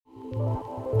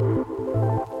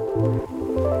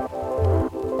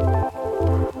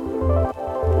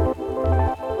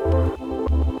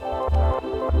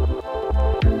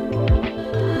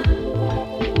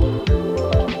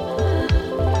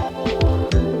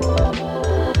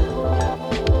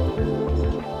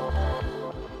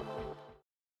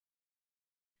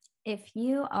if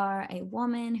you are a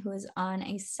woman who is on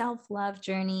a self-love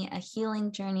journey, a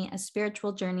healing journey, a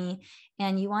spiritual journey,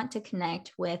 and you want to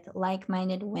connect with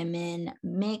like-minded women,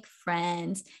 make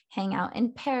friends, hang out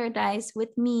in paradise with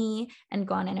me, and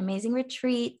go on an amazing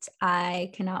retreat,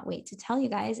 I cannot wait to tell you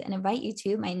guys and invite you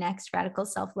to my next Radical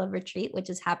Self-Love Retreat, which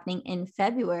is happening in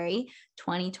February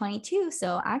 2022.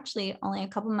 So actually only a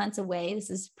couple months away. This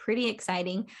is pretty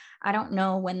exciting. I don't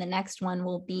know when the next one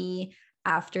will be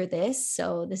after this.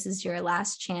 So this is your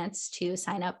last chance to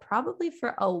sign up probably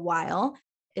for a while.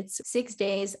 It's 6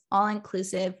 days, all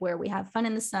inclusive, where we have fun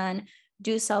in the sun,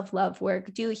 do self-love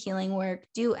work, do healing work,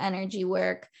 do energy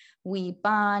work. We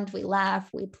bond, we laugh,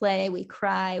 we play, we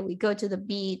cry, we go to the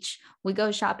beach, we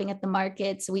go shopping at the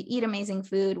markets, we eat amazing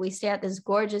food, we stay at this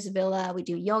gorgeous villa, we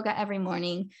do yoga every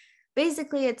morning.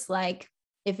 Basically, it's like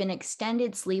if an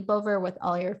extended sleepover with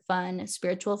all your fun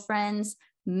spiritual friends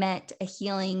met a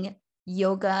healing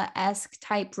yoga-esque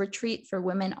type retreat for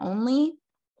women only,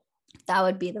 that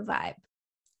would be the vibe.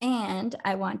 And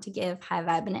I want to give High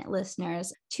Vibinant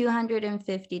listeners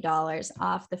 $250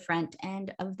 off the front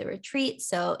end of the retreat.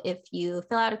 So if you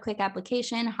fill out a quick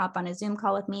application, hop on a Zoom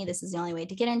call with me, this is the only way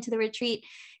to get into the retreat,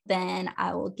 then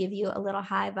I will give you a little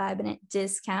High Vibinant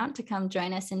discount to come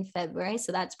join us in February.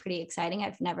 So that's pretty exciting.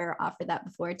 I've never offered that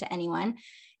before to anyone.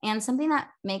 And something that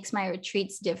makes my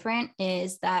retreats different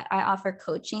is that I offer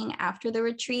coaching after the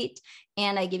retreat,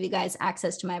 and I give you guys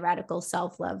access to my Radical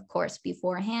Self-Love course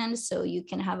beforehand, so you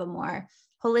can have a more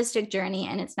holistic journey.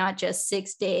 And it's not just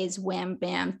 6 days, wham,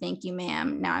 bam, thank you,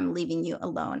 ma'am, now I'm leaving you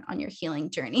alone on your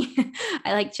healing journey.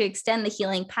 I like to extend the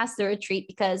healing past the retreat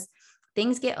because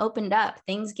things get opened up,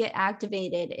 things get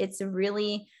activated. It's a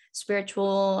really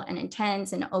spiritual and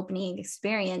intense and opening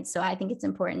experience. So I think it's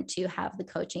important to have the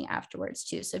coaching afterwards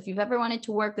too. So if you've ever wanted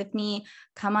to work with me,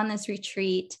 come on this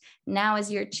retreat. Now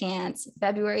is your chance.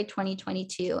 February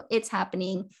 2022, it's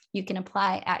happening. You can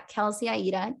apply at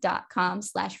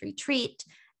kelseyaida.com/retreat.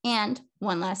 And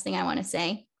one last thing I want to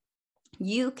say,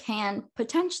 you can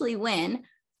potentially win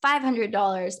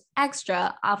 $500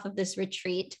 extra off of this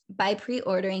retreat by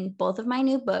pre-ordering both of my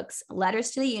new books, Letters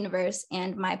to the Universe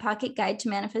and My Pocket Guide to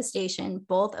Manifestation,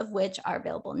 both of which are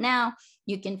available now.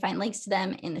 You can find links to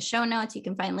them in the show notes. You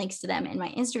can find links to them in my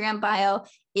Instagram bio.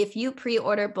 If you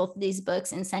pre-order both of these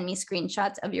books and send me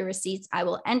screenshots of your receipts, I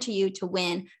will enter you to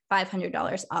win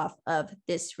 $500 off of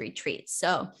this retreat.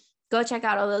 So go check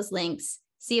out all those links,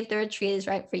 see if the retreat is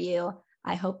right for you.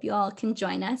 I hope you all can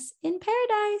join us in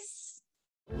paradise.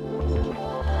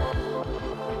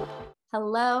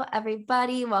 Hello,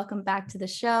 everybody. Welcome back to the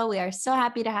show. We are so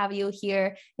happy to have you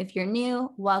here. If you're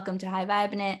new, welcome to High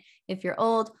Vibinant. If you're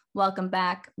old, welcome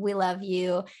back. We love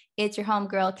you. It's your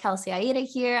homegirl, Kelsey Aida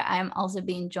here. I'm also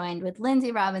being joined with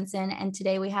Lindsay Robinson. And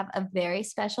today we have a very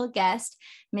special guest,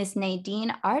 Miss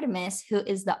Nadine Artemis, who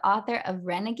is the author of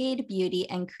Renegade Beauty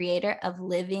and creator of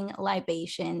Living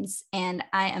Libations. And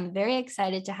I am very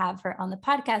excited to have her on the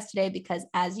podcast today because,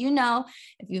 as you know,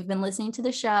 if you've been listening to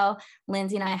the show,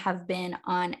 Lindsay and I have been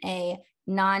on a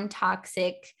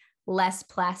non-toxic, less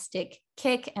plastic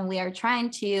kick, and we are trying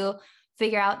to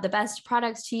figure out the best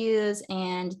products to use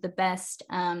and the best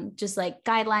just like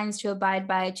guidelines to abide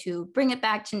by to bring it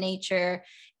back to nature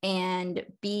and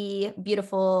be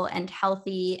beautiful and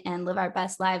healthy and live our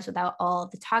best lives without all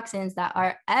the toxins that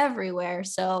are everywhere.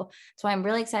 So I'm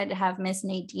really excited to have Miss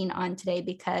Nadine on today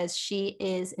because she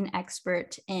is an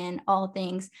expert in all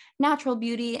things natural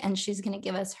beauty, and she's going to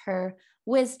give us her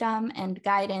wisdom and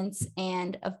guidance,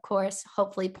 and of course,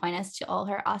 hopefully point us to all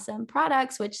her awesome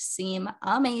products, which seem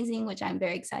amazing, which I'm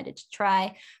very excited to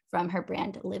try from her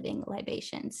brand Living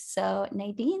Libations. So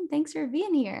Nadine, thanks for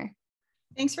being here.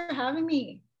 Thanks for having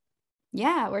me.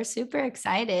 Yeah, we're super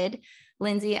excited.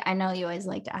 Lindsay, I know you always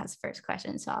like to ask first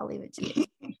questions, so I'll leave it to you.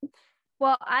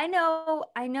 Well, I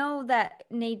know that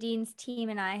Nadine's team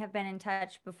and I have been in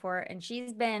touch before, and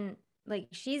she's been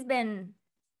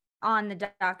on the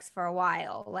ducks for a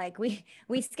while. Like we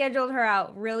scheduled her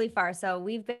out really far. So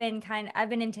I've been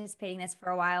anticipating this for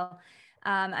a while.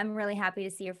 I'm really happy to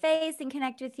see your face and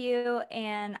connect with you.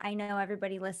 And I know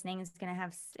everybody listening is going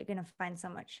to find so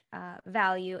much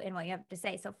value in what you have to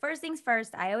say. So first things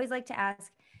first, I always like to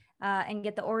ask and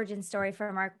get the origin story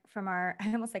from our,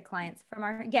 I almost said clients, from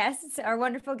our guests, our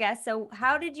wonderful guests. So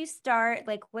how did you start?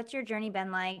 Like, what's your journey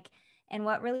been like? And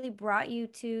what really brought you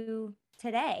to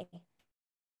today?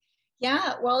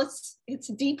 Yeah, well, it's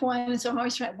a deep one. So I'm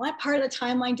always trying, what part of the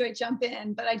timeline do I jump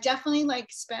in? But I definitely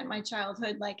spent my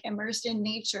childhood immersed in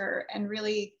nature and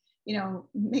really,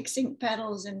 mixing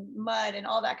petals and mud and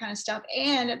all that kind of stuff.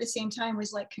 And at the same time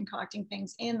was concocting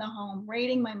things in the home,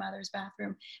 raiding my mother's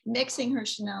bathroom, mixing her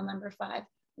Chanel No. 5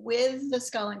 with the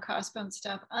skull and crossbones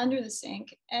stuff under the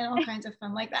sink and all kinds of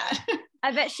fun like that.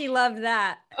 I bet she loved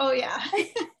that. Oh yeah,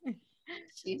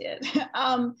 she did.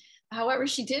 However,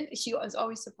 she was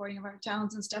always supporting of our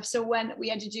talents and stuff. So when we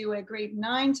had to do a grade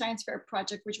 9 science fair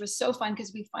project, which was so fun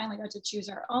because we finally got to choose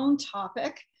our own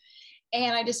topic.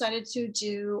 And I decided to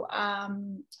do,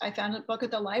 I found a book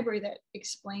at the library that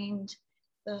explained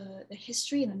the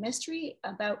history and the mystery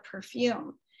about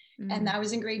perfume. And that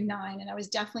was in grade 9. And I was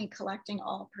definitely collecting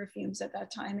all perfumes at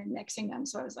that time and mixing them.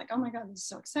 So I was like, oh my God, this is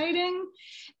so exciting.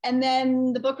 And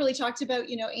then the book really talked about,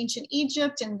 you know, ancient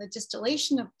Egypt and the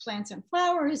distillation of plants and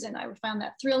flowers. And I found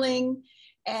that thrilling.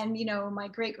 And, you know, my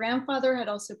great grandfather had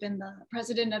also been the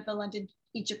president of the London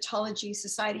Egyptology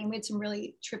Society, and we had some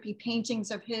really trippy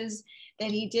paintings of his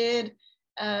that he did.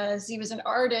 He was an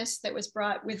artist that was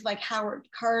brought with like Howard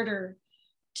Carter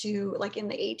to like in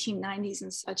the 1890s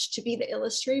and such to be the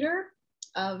illustrator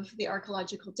of the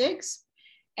archaeological digs.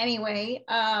 Anyway,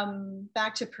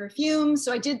 back to perfume.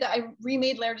 So I did that. I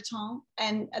remade L'air du Temps,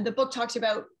 and the book talks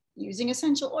about using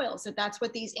essential oils, that that's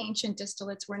what these ancient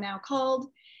distillates were now called,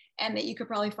 and that you could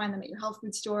probably find them at your health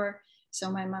food store. So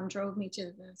my mom drove me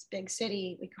to this big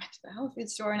city. We went to the health food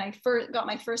store, and I got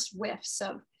my first whiffs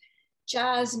of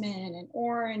jasmine and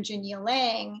orange and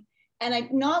ylang. And I,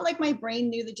 not like my brain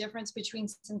knew the difference between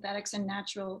synthetics and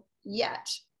natural yet,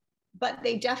 but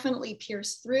they definitely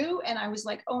pierced through. And I was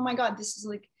like, oh my God, this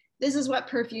is what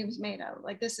perfume's made of.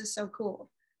 Like, this is so cool.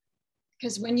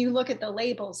 Because when you look at the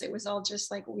labels, it was all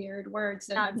just like weird words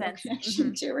that had no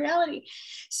connection to reality.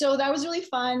 So that was really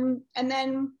fun. And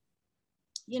then,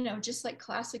 you know, just like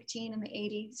classic teen in the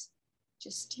 80s,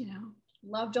 just, you know,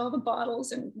 loved all the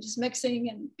bottles and just mixing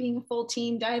and being a full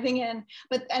team, diving in.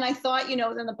 And I thought, you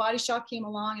know, then the Body Shop came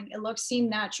along and it seemed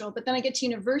natural. But then I get to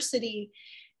university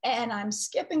and I'm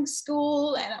skipping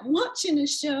school and I'm watching a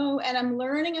show and I'm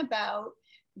learning about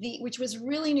which was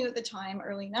really new at the time,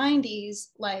 early 90s,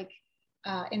 like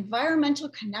environmental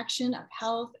connection of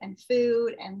health and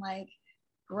food and like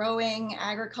growing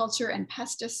agriculture and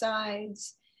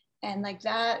pesticides. And like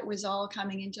that was all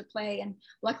coming into play. And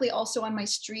luckily also on my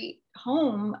street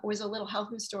home was a little health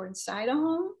food store inside a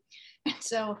home. And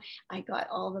so I got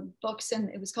all the books,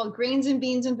 and it was called Grains and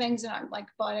Beans and Things. And I like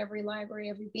bought every library,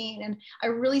 every bean. And I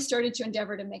really started to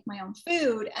endeavor to make my own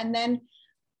food. And then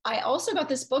I also got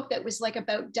this book that was like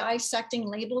about dissecting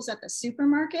labels at the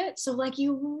supermarket. So like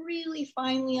you really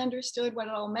finally understood what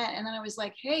it all meant. And then I was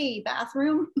like, hey,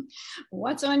 bathroom,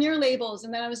 what's on your labels?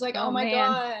 And then I was like, oh my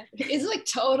God, it's like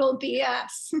total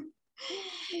BS.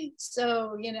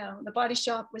 So, you know, the Body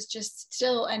Shop was just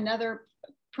still another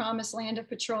promised land of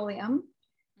petroleum.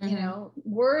 You know,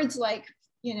 words like,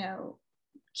 you know,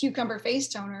 cucumber face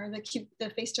toner, the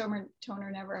face toner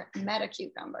never met a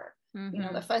cucumber. You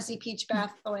know, the fuzzy peach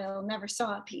bath oil, never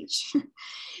saw a peach.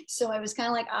 So I was kind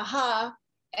of like, aha.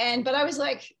 But I was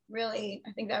like, really,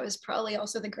 I think that was probably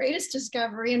also the greatest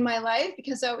discovery in my life,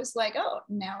 because I was like, oh,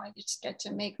 now I just get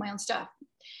to make my own stuff.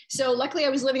 So luckily I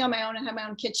was living on my own and had my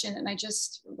own kitchen, and I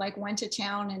just like went to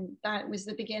town, and that was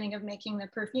the beginning of making the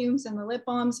perfumes and the lip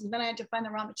balms. And then I had to find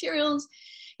the raw materials,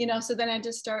 you know, so then I had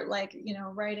to start like, you know,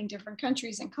 writing different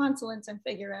countries and consulates and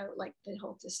figure out like the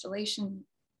whole distillation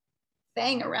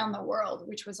thing around the world,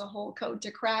 which was a whole code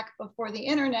to crack before the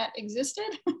internet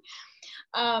existed.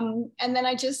 And then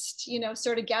I just, you know,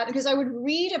 started gathering, because I would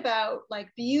read about like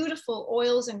beautiful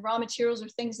oils and raw materials or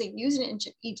things they use in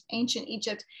ancient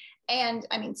Egypt. And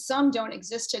I mean, some don't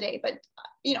exist today, but,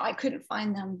 you know, I couldn't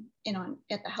find them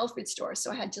at the health food store.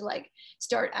 So I had to like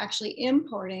start actually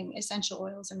importing essential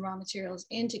oils and raw materials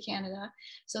into Canada.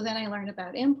 So then I learned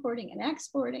about importing and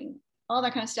exporting, all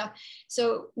that kind of stuff.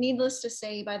 So needless to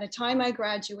say, by the time I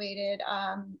graduated,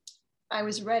 I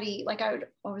was ready. Like I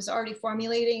was already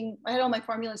formulating. I had all my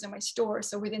formulas in my store.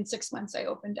 So within 6 months, I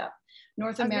opened up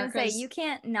North America. I was gonna say, you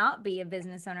can't not be a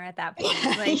business owner at that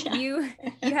point. Like you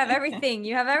have everything.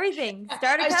 You have everything.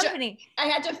 Start a company. I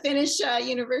had to finish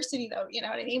university though, you know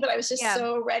what I mean? But I was just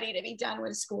so ready to be done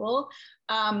with school.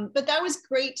 But that was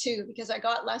great too, because I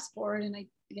got less bored, and I,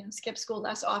 you know, skip school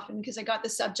less often because I got the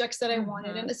subjects that I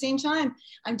wanted. And at the same time,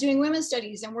 I'm doing women's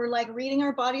studies, and we're like reading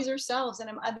our bodies ourselves, and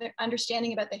I'm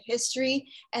understanding about the history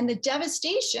and the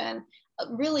devastation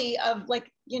really of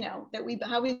like, you know,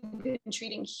 how we've been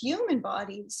treating human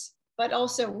bodies, but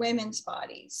also women's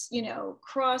bodies, you know,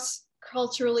 cross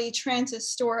culturally,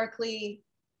 transhistorically,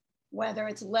 whether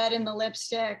it's lead in the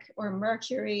lipstick or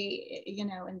mercury, you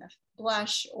know, in the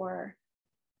blush, or,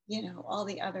 you know, all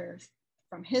the other,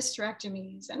 from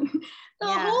hysterectomies and the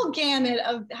whole gamut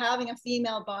of having a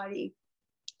female body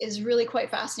is really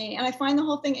quite fascinating. And I find the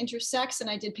whole thing intersects, and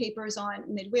I did papers on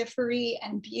midwifery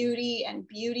and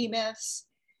beauty myths.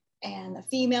 and the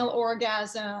female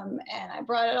orgasm, and I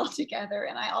brought it all together,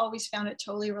 and I always found it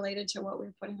totally related to what we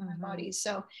were putting on our bodies.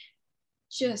 So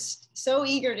just so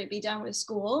eager to be done with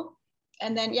school.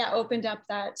 And then, yeah, opened up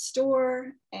that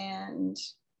store, and,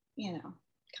 you know,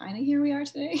 kind of here we are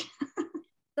today.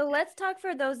 So let's talk,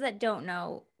 for those that don't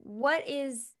know, what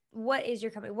is your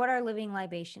company? What are Living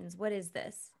Libations? What is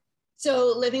this?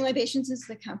 So Living Libations is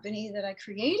the company that I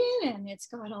created, and it's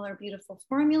got all our beautiful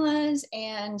formulas.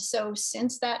 And so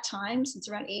since that time, since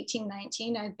around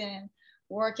 1819, I've been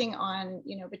working on,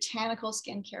 you know, botanical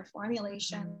skincare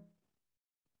formulations,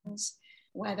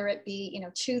 whether it be, you know,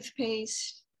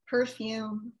 toothpaste,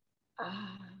 perfume,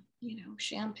 you know,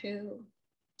 shampoo,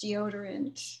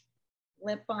 deodorant,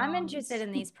 lip balm. I'm interested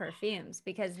in these perfumes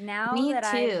because now Me that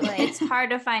too. I It's hard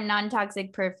to find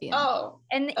non-toxic perfume.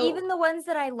 And even the ones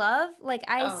that I love, like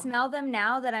I smell them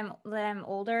now that I'm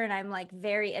older and I'm like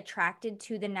very attracted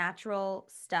to the natural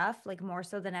stuff, like more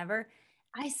so than ever.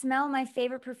 I smell my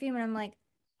favorite perfume and I'm like,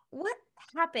 what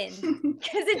happened?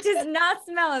 Because it does not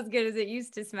smell as good as it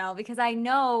used to smell, because I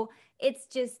know it's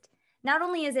just, not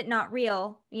only is it not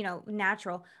real, you know,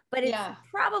 natural, but it's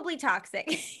probably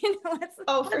toxic. You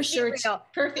know, for sure.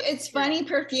 It's funny,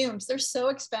 perfumes, they're so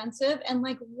expensive. And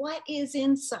like what is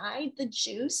inside the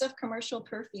juice of commercial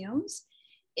perfumes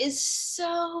is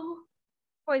so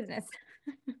poisonous.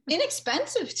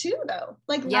 Inexpensive too, though.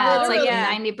 Like it's like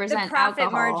 90%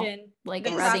 alcohol, margin, like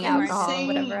rubbing alcohol,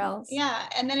 whatever else. Yeah,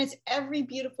 and then it's every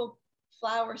beautiful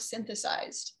flower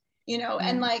synthesized, you know,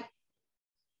 and like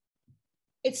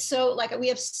it's so like we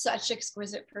have such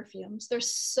exquisite perfumes. They're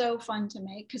so fun to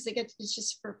make because it's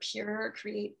just for pure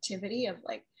creativity of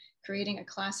like creating a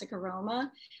classic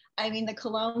aroma. I mean, the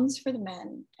colognes for the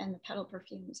men and the petal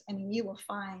perfumes, I mean, you will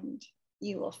find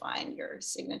your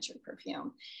signature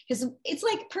perfume, because it's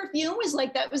like perfume was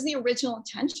like, that was the original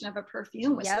intention of a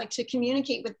perfume, was like to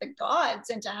communicate with the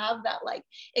gods and to have that like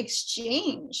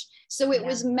exchange. So it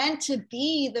was meant to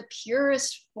be the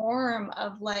purest form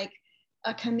of like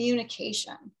a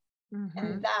communication.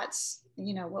 And that's,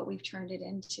 you know, what we've turned it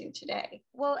into today.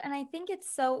 Well, and I think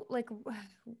it's so like,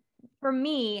 for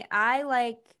me, I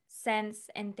like scents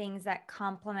and things that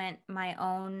complement my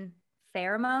own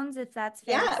pheromones, if that's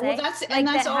fair to say. Well,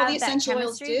 that's all the essential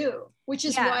oils do, which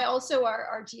is why also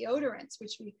our deodorants,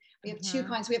 which we have two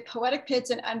kinds. We have Poetic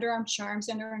Pits and Underarm Charms.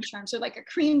 So like a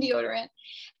cream deodorant,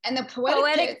 and the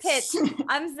Poetic Pits.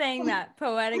 I'm saying that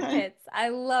Poetic Pits. I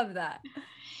love that.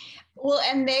 Well,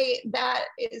 and that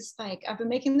is like, I've been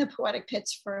making the Poetic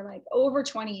Pits for like over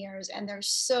 20 years, and they're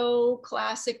so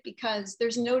classic because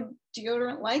there's no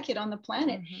deodorant like it on the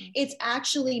planet. It's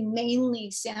actually mainly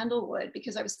sandalwood,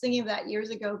 because I was thinking of that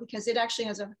years ago, because it actually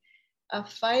has a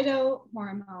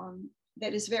phytohormone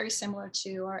that is very similar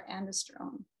to our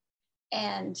androsterone.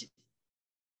 And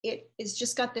it is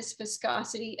just got this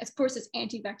viscosity. Of course, it's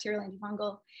antibacterial,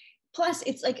 antifungal. Plus,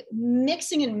 it's like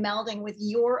mixing and melding with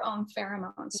your own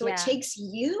pheromones. So it takes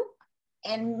you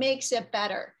and makes it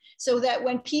better. So that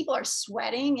when people are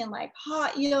sweating and like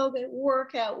hot yoga,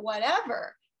 workout,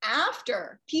 whatever,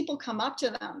 after, people come up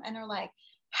to them and are like,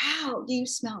 wow, you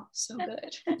smell so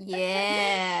good.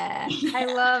 Yeah.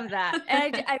 I love that.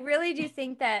 And I really do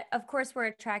think that, of course, we're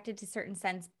attracted to certain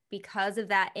scents because of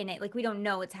that in it. Like, we don't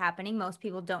know what's happening. Most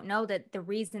people don't know that the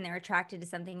reason they're attracted to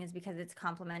something is because it's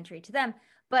complementary to them.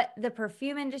 But the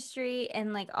perfume industry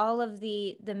and like all of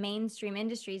the mainstream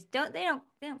industries don't care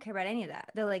about any of that.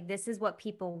 They're like, this is what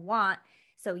people want,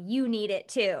 so you need it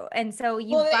too. And so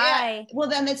you buy. Well,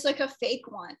 then it's like a fake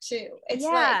one too. It's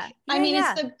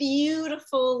it's the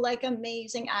beautiful, like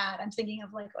amazing ad. I'm thinking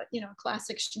of like, you know,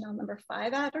 classic Chanel No.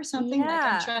 5 ad or something. Like,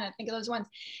 I'm trying to think of those ones.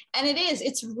 And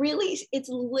it's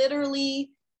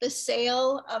literally the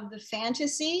sale of the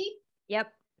fantasy.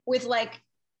 Yep. With like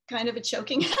kind of a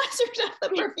choking hazard of the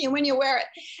perfume when you wear it.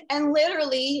 And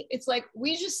literally it's like,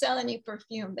 we just selling you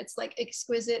perfume that's like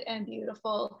exquisite and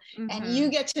beautiful, and you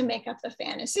get to make up the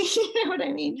fantasy. You know what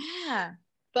I mean? Yeah.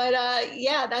 But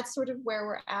that's sort of where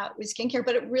we're at with skincare,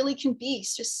 but it really can be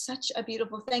just such a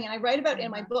beautiful thing. And I write about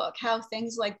in my book how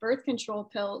things like birth control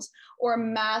pills or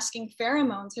masking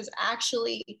pheromones has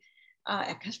actually,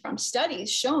 from studies,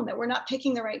 shown that we're not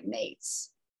picking the right mates.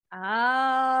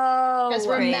 Oh, because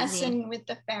we're messing with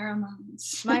the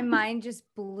pheromones. My mind just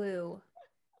blew.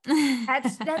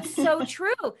 That's so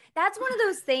true. That's one of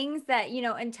those things that, you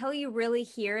know, until you really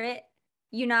hear it,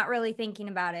 you're not really thinking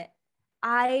about it.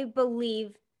 I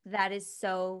believe that is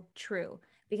so true,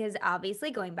 because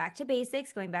obviously, going back to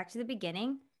basics, going back to the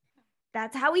beginning,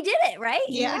 that's how we did it, right?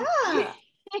 Yeah.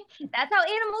 That's how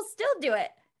animals still do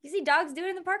it. You see dogs do it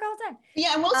in the park all the time.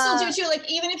 Yeah, and we'll still do it too. Like,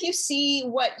 even if you see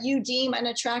what you deem an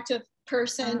attractive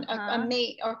person, a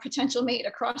mate or potential mate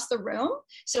across the room.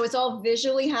 So it's all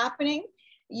visually happening.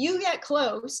 You get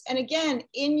close. And again,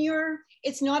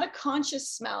 it's not a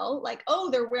conscious smell like, oh,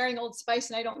 they're wearing Old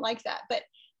Spice and I don't like that. But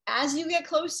as you get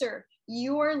closer,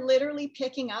 you are literally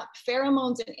picking up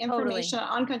pheromones and information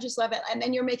on unconscious level, and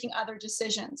then you're making other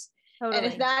decisions. And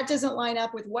if that doesn't line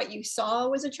up with what you saw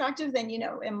was attractive, then,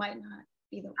 it might not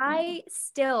be the one. I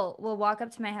still will walk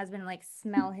up to my husband and like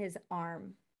smell his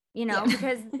arm,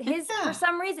 because for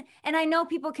some reason, and I know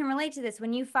people can relate to this,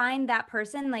 when you find that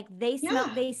person, like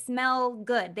they smell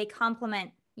good, they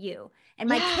compliment you. And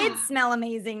my kids smell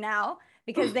amazing now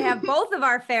because they have both of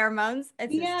our pheromones.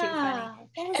 It's just too funny.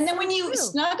 And then when you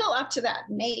snuggle up to that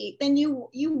mate, then you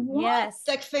want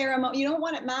the pheromone. You don't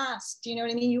want it masked. You know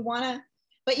what I mean? You want to,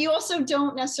 but you also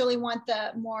don't necessarily want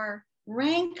the more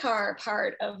rancor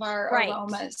part of our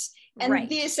aromas. And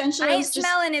the essential I ain't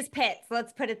smelling his pits.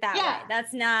 Let's put it that way.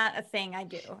 That's not a thing I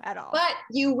do at all. But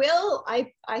you will,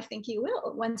 I think you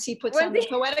will, once he puts on the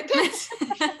poetic pits.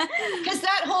 Because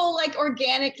that whole like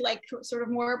organic, like sort of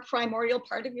more primordial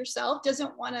part of yourself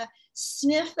doesn't want to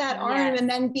sniff that arm and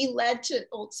then be led to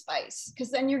Old Spice.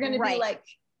 Because then you're going to be like,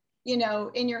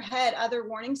 in your head, other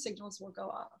warning signals will go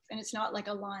off and it's not like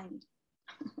aligned.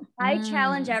 I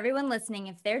challenge everyone listening,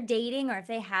 if they're dating or if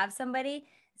they have somebody,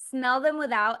 smell them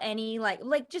without any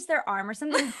like just their arm or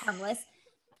something harmless.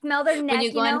 Smell their neck. When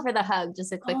you go in for the hug,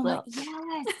 just a quick little.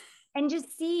 Yes. And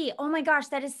just see, oh my gosh,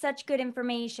 that is such good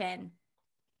information.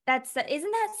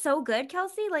 Isn't that so good,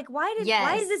 Kelsey? Like,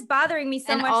 why is this bothering me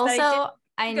so much? And also,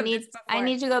 I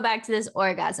need to go back to this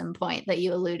orgasm point that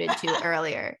you alluded to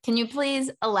earlier. Can you please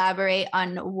elaborate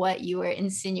on what you were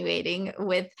insinuating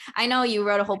with, I know you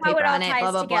wrote a whole paper on it,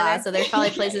 blah, blah, blah. So there's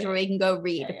probably places where we can go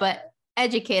read, but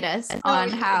educate us on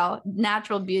how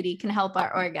natural beauty can help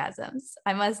our orgasms.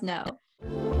 I must know.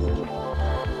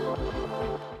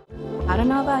 I don't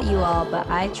know about you all, but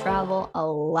I travel a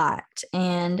lot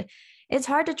and it's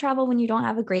hard to travel when you don't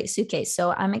have a great suitcase.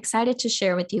 So I'm excited to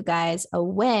share with you guys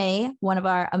Away, one of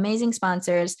our amazing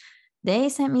sponsors. They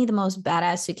sent me the most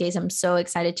badass suitcase. I'm so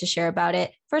excited to share about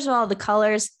it. First of all, the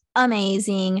colors,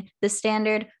 amazing. The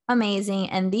standard, amazing.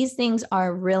 And these things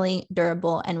are really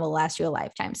durable and will last you a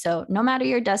lifetime. So no matter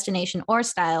your destination or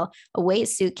style, Away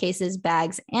suitcases,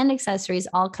 bags, and accessories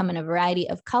all come in a variety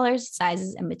of colors,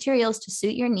 sizes, and materials to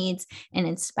suit your needs and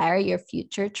inspire your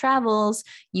future travels.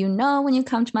 When you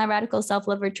come to my Radical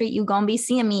Self-Love Retreat, you're going to be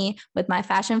seeing me with my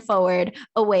fashion forward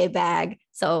Away bag.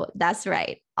 So that's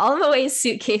right. All of Away's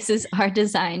suitcases are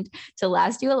designed to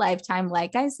last you a lifetime,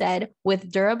 like I said,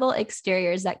 with durable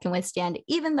exteriors that can withstand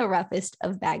even the roughest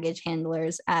of baggage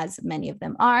handlers, as many of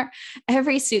them are.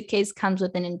 Every suitcase comes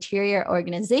with an interior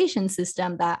organization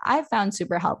system that I found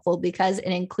super helpful because it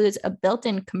includes a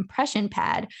built-in compression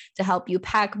pad to help you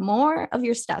pack more of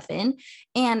your stuff in,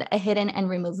 and a hidden and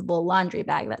removable laundry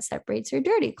bag that separates your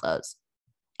dirty clothes.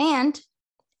 And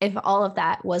if all of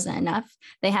that wasn't enough,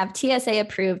 they have TSA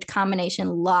approved combination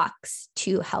locks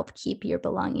to help keep your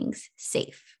belongings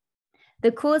safe.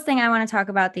 The coolest thing I want to talk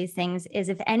about these things is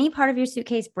if any part of your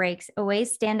suitcase breaks,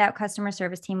 Away's standout customer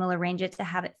service team will arrange it to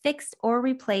have it fixed or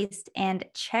replaced. And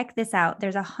check this out.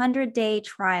 There's a 100-day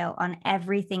trial on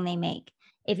everything they make.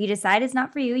 If you decide it's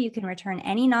not for you, you can return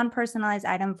any non-personalized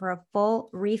item for a full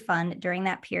refund during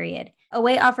that period.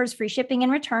 Away offers free shipping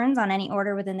and returns on any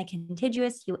order within the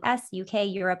contiguous US, UK,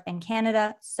 Europe, and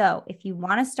Canada. So if you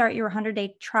want to start your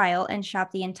 100-day trial and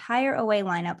shop the entire Away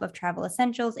lineup of travel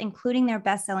essentials, including their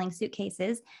best-selling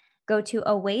suitcases, go to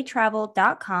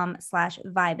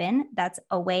awaytravel.com/vibin. That's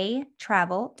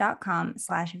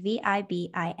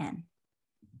awaytravel.com/VIBIN.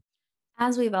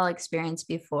 As we've all experienced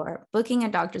before, booking a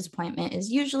doctor's appointment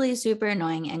is usually super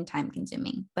annoying and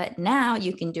time-consuming, but now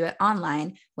you can do it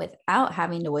online without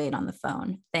having to wait on the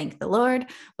phone. Thank the Lord,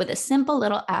 with a simple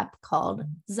little app called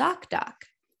ZocDoc.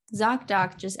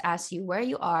 ZocDoc just asks you where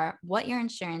you are, what your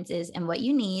insurance is, and what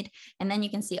you need, and then you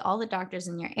can see all the doctors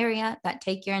in your area that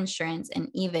take your insurance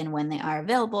and even when they are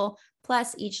available.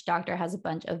 Plus, each doctor has a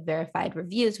bunch of verified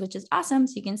reviews, which is awesome,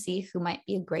 so you can see who might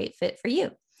be a great fit for you.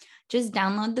 Just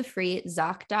download the free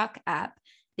ZocDoc app,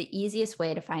 the easiest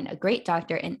way to find a great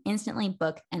doctor and instantly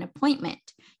book an appointment.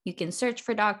 You can search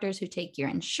for doctors who take your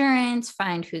insurance,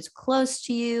 find who's close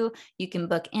to you. You can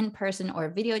book in-person or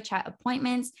video chat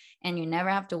appointments, and you never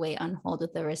have to wait on hold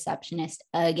with the receptionist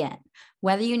again.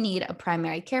 Whether you need a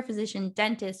primary care physician,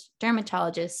 dentist,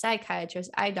 dermatologist,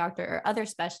 psychiatrist, eye doctor, or other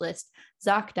specialist,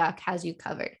 ZocDoc has you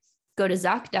covered. Go to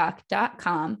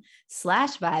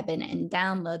ZocDoc.com/vibin and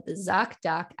download the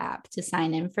ZocDoc app to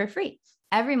sign in for free.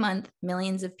 Every month,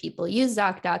 millions of people use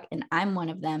ZocDoc, and I'm one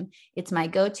of them. It's my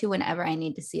go-to whenever I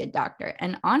need to see a doctor.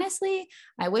 And honestly,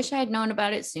 I wish I had known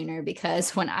about it sooner,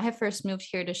 because when I first moved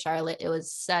here to Charlotte, it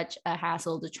was such a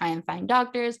hassle to try and find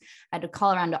doctors. I had to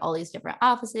call around to all these different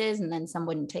offices, and then some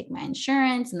wouldn't take my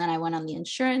insurance. And then I went on the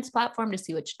insurance platform to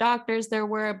see which doctors there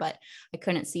were, but I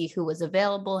couldn't see who was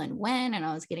available and when. And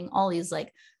I was getting all these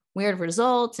like weird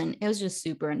results, and it was just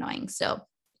super annoying. So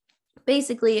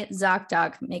basically,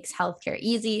 ZocDoc makes healthcare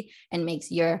easy and makes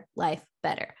your life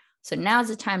better. So now's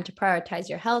the time to prioritize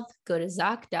your health. Go to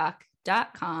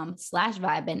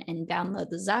ZocDoc.com/Vibin and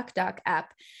download the ZocDoc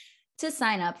app to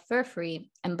sign up for free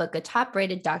and book a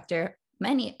top-rated doctor,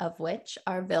 many of which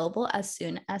are available as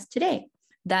soon as today.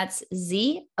 That's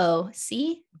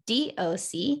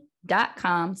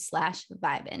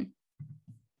ZocDoc.com/Vibin.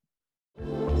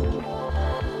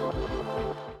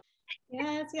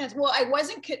 Yes. Well, I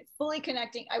wasn't fully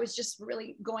connecting. I was just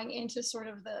really going into sort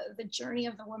of the journey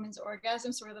of the woman's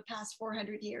orgasm, sort of the past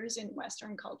 400 years in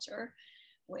Western culture,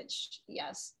 which,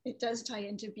 yes, it does tie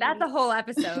into beauty. That's a whole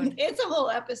episode. It's a whole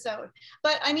episode.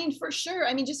 But I mean, for sure,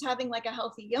 I mean, just having like a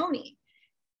healthy yoni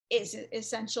is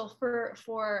essential for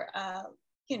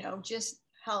just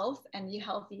health, and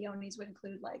healthy yonis would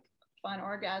include like fun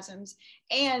orgasms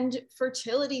and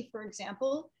fertility, for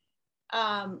example.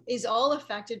 Is all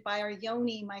affected by our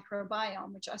yoni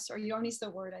microbiome, which our yoni is the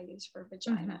word I use for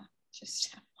vagina.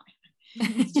 Just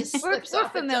we're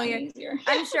familiar.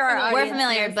 I'm sure we're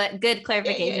familiar, but good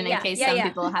clarification in case some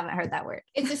people haven't heard that word.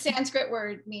 It's a Sanskrit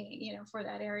word meaning, for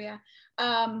that area.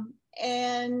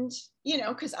 And,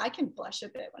 because I can blush a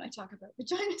bit when I talk about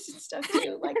vaginas and stuff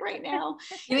too, like right now.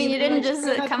 You mean you didn't just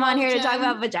come on here to talk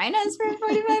about vaginas for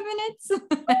 45 minutes?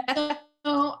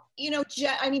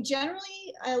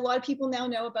 Generally, a lot of people now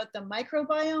know about the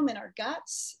microbiome in our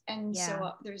guts. And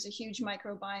so there's a huge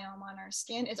microbiome on our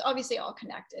skin. It's obviously all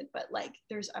connected, but like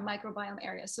there's a microbiome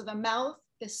area. So the mouth,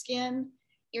 the skin,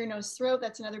 ear, nose, throat,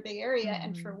 that's another big area. Mm-hmm.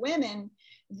 And for women,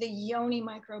 the yoni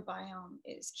microbiome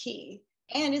is key.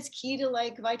 And it's key to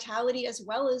like vitality as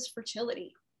well as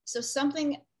fertility. So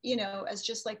something, as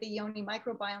just like the yoni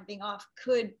microbiome being off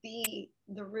could be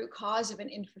the root cause of an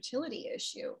infertility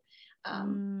issue.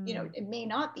 It may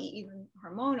not be even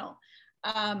hormonal.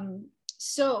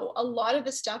 So a lot of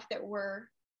the stuff that we're,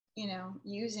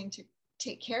 using to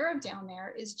take care of down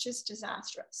there is just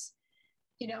disastrous,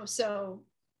 so,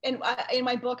 and in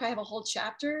my book, I have a whole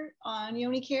chapter on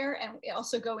yoni care, and we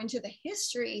also go into the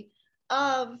history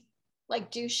of like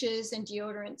douches and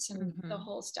deodorants and the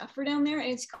whole stuff for down there.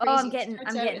 And it's crazy. Oh, I'm getting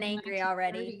angry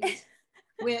already.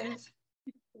 With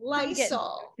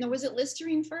Lysol. No, was it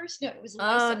Listerine first? No, it was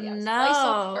Lysol. Oh, yes. No.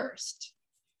 Lysol first.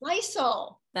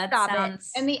 Lysol. That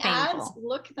sounds And the painful. ads,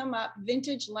 look them up.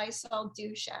 Vintage Lysol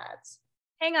douche ads.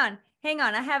 Hang on.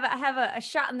 I have a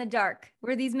shot in the dark.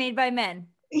 Were these made by men?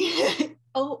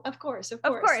 Oh, of course. I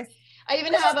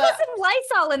even have put some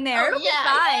Lysol in there. It'll be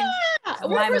fine. Yeah.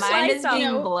 My mind is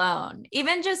being blown.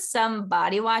 Even just some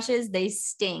body washes, they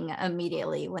sting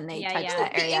immediately when they touch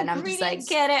that area. And I'm just like,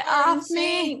 get it off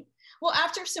me. Well,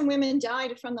 after some women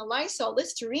died from the Lysol,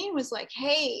 Listerine was like,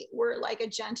 hey, we're like a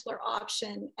gentler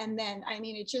option. And then,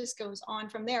 it just goes on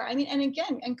from there. And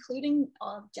again, including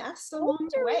deaths along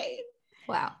the way.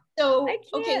 Wow. So,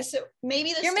 okay, so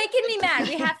maybe you're making me mad.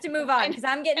 We have to move on because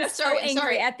I'm getting so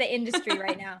angry at the industry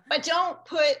right now. But don't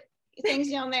put things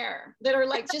down there that are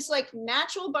like just like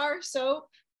natural bar soap.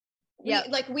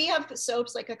 We have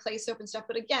soaps like a clay soap and stuff.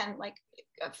 But again, like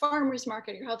a farmer's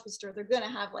market or your health food store, they're going to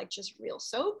have like just real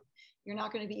soap. You're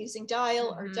not going to be using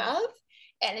Dial or Dove,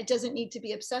 and it doesn't need to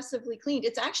be obsessively cleaned.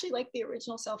 It's actually like the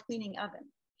original self-cleaning oven.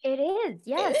 It is.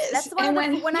 Yes. It is. That's why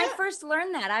when I first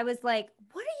learned that, I was like,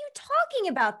 what are you talking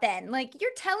about then? Like,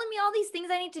 you're telling me all these things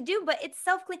I need to do, but it's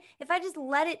self-clean. If I just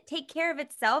let it take care of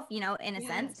itself, in a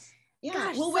sense. Yeah.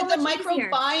 Gosh, well, with the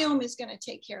microbiome is going to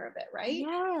take care of it, right?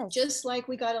 Yes. Just like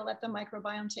we got to let the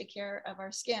microbiome take care of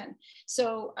our skin.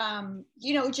 So,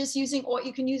 just using oil,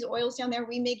 you can use oils down there.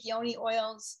 We make yoni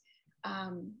oils.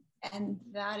 And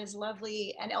that is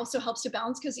lovely, and also helps to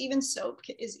balance, because even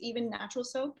natural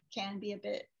soap can be a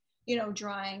bit,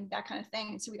 drying, that kind of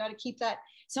thing. So we got to keep that.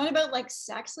 It's not about like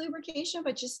sex lubrication,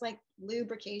 but just like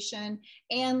lubrication,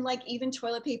 and like even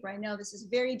toilet paper. I know this is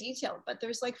very detailed, but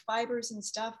there's like fibers and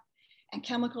stuff and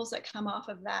chemicals that come off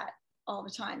of that all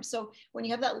the time. So when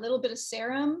you have that little bit of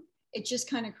serum, it just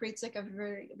kind of creates like a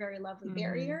very, very lovely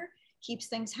barrier, keeps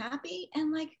things happy.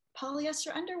 And like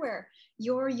polyester underwear,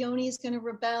 your yoni is going to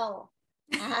rebel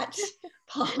at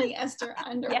polyester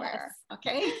underwear.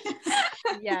 Okay.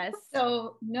 Yes.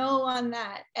 So no on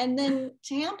that. And then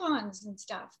tampons and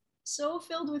stuff, so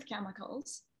filled with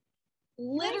chemicals.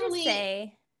 literally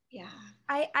say, yeah.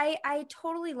 I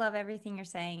totally love everything you're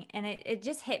saying. And it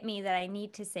just hit me that I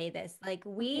need to say this. Like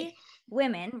we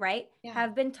women, right,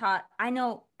 have been taught, I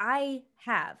know I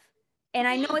have, and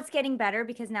I know it's getting better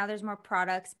because now there's more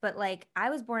products, but like I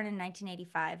was born in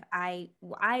 1985.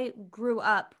 I grew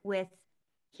up with,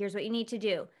 here's what you need to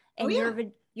do. And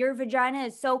your vagina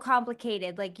is so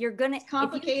complicated. Like it's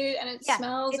complicated and it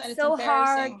smells and it's so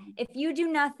embarrassing. hard. If you do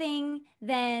nothing,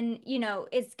 then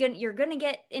you're gonna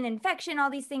get an infection, all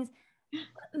these things.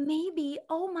 Maybe,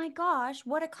 oh my gosh,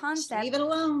 what a concept. Just leave it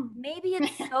alone. Maybe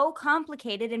it's so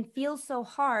complicated and feels so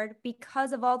hard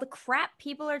because of all the crap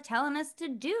people are telling us to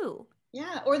do.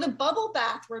 Yeah, or the bubble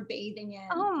bath we're bathing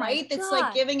in, right? That's God.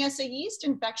 like giving us a yeast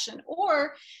infection,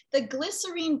 or the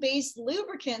glycerine-based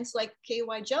lubricants like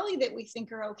KY jelly that we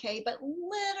think are okay, but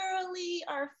literally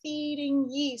are feeding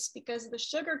yeast because of the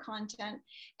sugar content.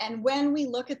 And when we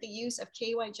look at the use of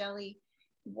KY jelly,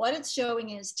 what it's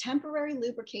showing is temporary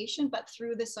lubrication, but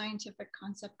through the scientific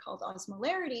concept called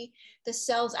osmolarity, the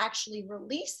cells actually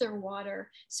release their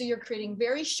water. So you're creating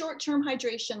very short-term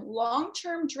hydration,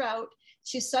 long-term drought,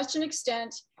 to such an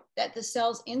extent that the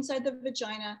cells inside the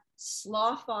vagina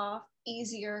slough off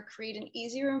easier, create an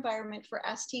easier environment for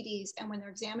STDs. And when they're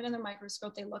examined in the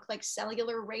microscope, they look like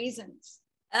cellular raisins.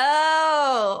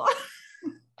 Oh,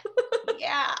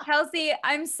 yeah. Kelsey,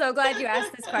 I'm so glad you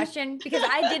asked this question because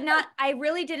I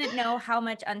really didn't know how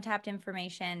much untapped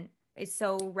information is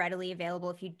so readily available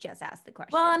if you just ask the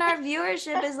question. Well, and our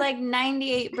viewership is like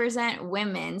 98%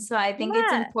 women. So I think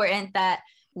it's important that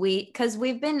because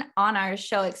we've been on our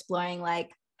show exploring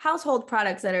like household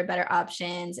products that are better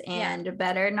options and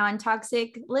better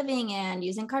non-toxic living and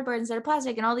using cardboard instead of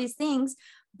plastic and all these things.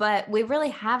 But we really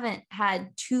haven't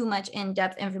had too much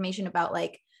in-depth information about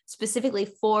like specifically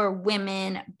for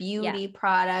women, beauty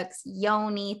products,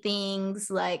 yoni things.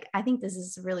 Like, I think this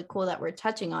is really cool that we're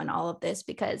touching on all of this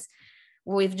because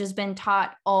we've just been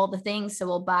taught all the things. So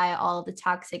we'll buy all the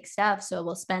toxic stuff. So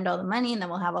we'll spend all the money and then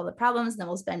we'll have all the problems. And then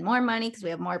we'll spend more money because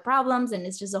we have more problems. And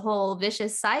it's just a whole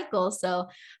vicious cycle. So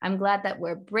I'm glad that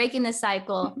we're breaking the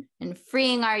cycle and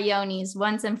freeing our yonis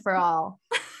once and for all.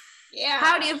 Yeah.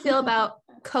 How do you feel about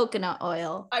coconut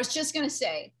oil? I was just going to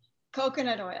say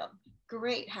coconut oil.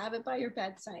 Great. Have it by your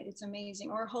bedside. It's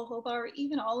amazing. Or jojoba or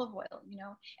even olive oil, you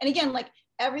know? And again, like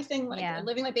everything like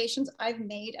Living Libations, I've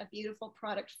made a beautiful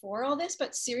product for all this,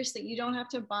 but seriously, you don't have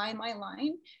to buy my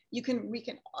line.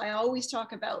 I always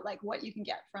talk about like what you can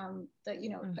get from the,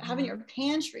 having your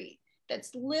pantry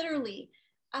that's literally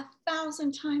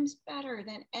 1,000 times better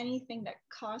than anything that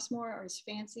costs more or is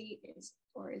fancy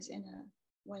or is in a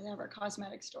whatever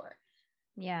cosmetic store.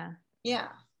 Yeah. Yeah.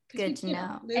 Good to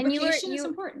know. Lubrication is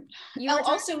important. You were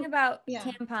talking about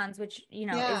tampons, which, is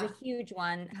a huge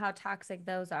one, how toxic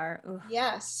those are. Ugh.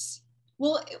 Yes.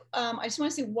 Well, I just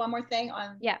want to say one more thing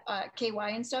on KY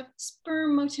and stuff.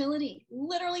 Sperm motility,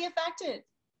 literally affected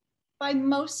by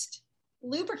most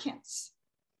lubricants.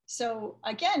 So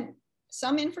again,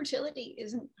 some infertility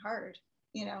isn't hard,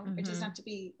 it doesn't have to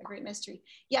be a great mystery.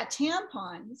 Yeah,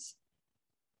 tampons,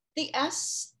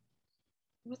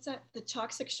 what's that? The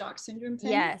toxic shock syndrome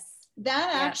thing? Yes. That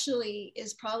actually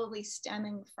is probably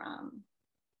stemming from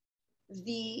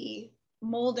the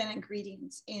mold and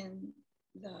ingredients in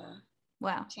the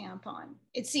tampon.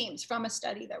 It seems from a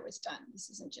study that was done.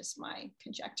 This isn't just my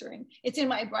conjecturing. It's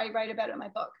I write about it in my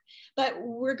book. But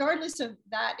regardless of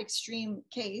that extreme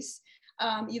case,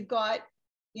 you've got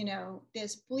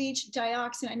this bleach,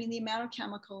 dioxin, the amount of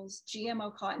chemicals,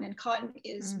 GMO cotton, and cotton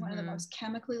is one of the most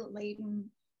chemically laden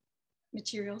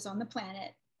materials on the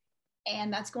planet,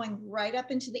 and that's going right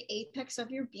up into the apex of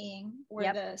your being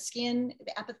where the skin,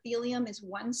 the epithelium is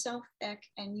 1 cell thick,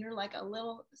 and you're like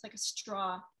it's like a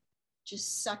straw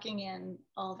just sucking in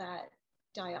all that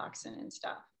dioxin and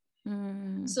stuff.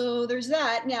 So there's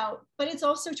that now, but it's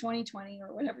also 2020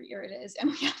 or whatever year it is,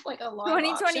 and we have like a lot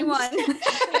 2021 of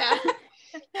yeah.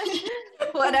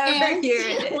 Whatever year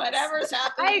it is, whatever's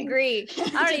happening. I agree.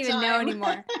 I don't even know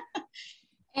anymore.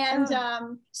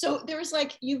 And so there's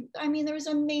there's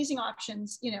amazing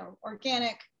options,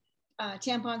 organic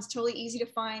tampons, totally easy to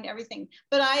find, everything.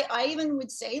 But I even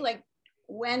would say, like,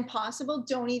 when possible,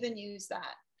 don't even use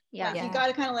that. Yeah. You got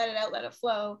to kind of let it out, let it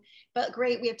flow. But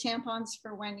great, we have tampons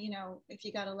for when, if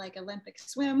you got to like Olympic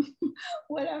swim,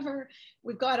 whatever,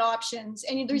 we've got options.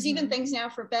 And there's even things now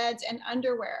for beds and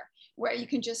underwear where you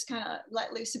can just kind of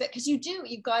let loose a bit, because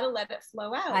you've got to let it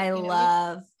flow out. I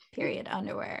love period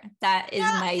underwear. That is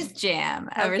my jam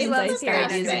ever since I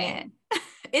started using it.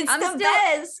 It's the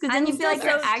best because then you feel like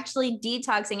you're actually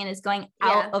detoxing and it's going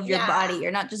out of your body.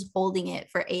 You're not just holding it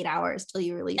for 8 hours till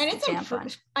you release the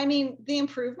tampon. I mean, the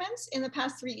improvements in the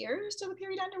past 3 years to the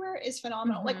period underwear is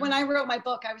phenomenal. Like when I wrote my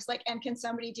book, I was like, and can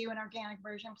somebody do an organic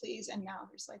version, please? And now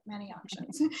there's like many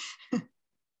options.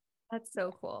 That's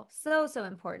so cool. So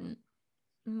important.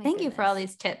 Thank you for all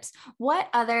these tips. What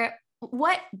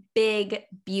big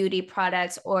beauty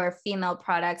products or female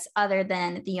products other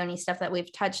than the Yoni stuff that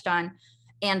we've touched on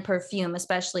and perfume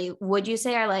especially, would you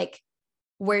say are like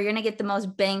where you're going to get the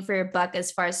most bang for your buck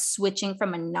as far as switching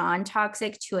from a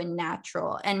non-toxic to a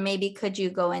natural? And maybe could you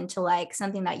go into like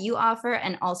something that you offer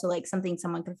and also like something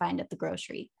someone can find at the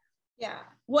grocery? Yeah.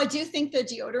 Well, I do think the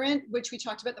deodorant, which we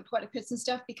talked about, the poetic pits and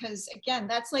stuff, because again,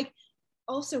 that's like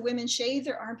also women shave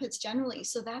their armpits generally.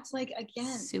 So that's like,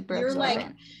 again, super you're absorbent.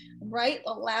 like, right,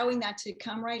 allowing that to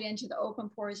come right into the open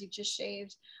pores you've just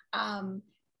shaved.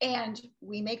 And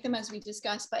we make them as we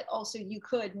discussed, but also you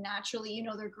could naturally, you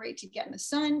know, they're great to get in the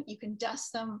sun. You can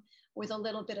dust them with a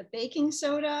little bit of baking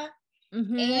soda.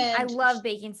 And I love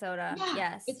baking soda. Yeah,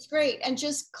 yes. It's great. And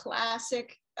just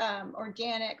classic,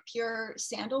 organic, pure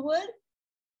sandalwood,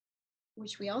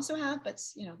 which we also have, but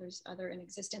you know, there's other in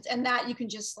existence. And that you can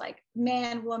just like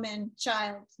man, woman,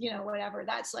 child, you know, whatever.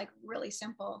 That's like really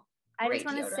simple. I just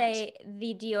want to say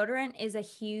the deodorant is a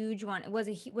huge one. It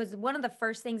was one of the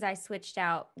first things I switched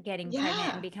out getting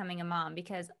pregnant and becoming a mom,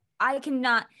 because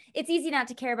it's easy not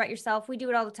to care about yourself. We do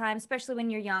it all the time, especially when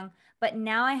you're young. But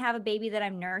now I have a baby that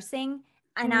I'm nursing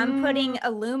and I'm putting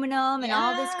aluminum and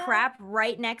all this crap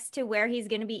right next to where he's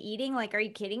going to be eating. Like, are you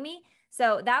kidding me?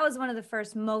 So that was one of the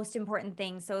first most important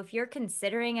things. So if you're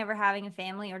considering ever having a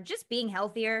family or just being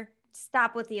healthier,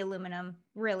 stop with the aluminum.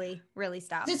 Really, really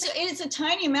stop. It's a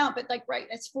tiny amount, but like, right,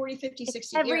 it's 40, 50,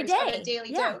 60 every day. Of a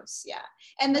daily dose. Yeah.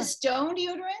 And the Stone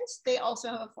deodorants, they also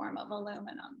have a form of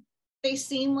aluminum. They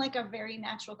seem like a very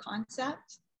natural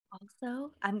concept.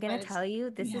 Also, I'm going to tell you,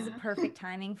 this is a perfect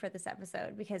timing for this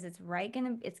episode because it's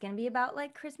going to be about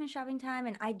like Christmas shopping time.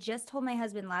 And I just told my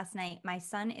husband last night, my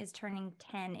son is turning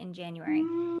 10 in January.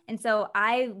 And so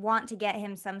I want to get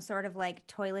him some sort of like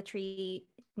toiletry,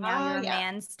 now you're a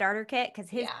man starter kit, because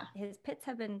his pits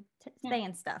have been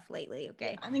saying stuff lately.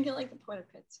 Okay. I think you like the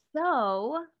poetic pits.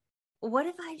 So what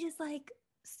if I just like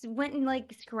went and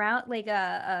like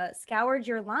scoured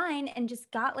your line and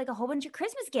just got like a whole bunch of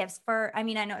Christmas gifts for, I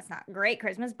mean, I know it's not great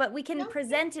Christmas, but we can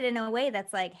present it in a way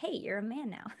that's like, hey, you're a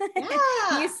man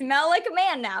now. You smell like a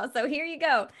man now. So here you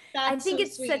go. I think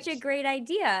it's such a great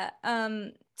idea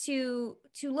to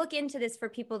look into this for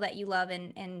people that you love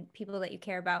and people that you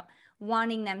care about,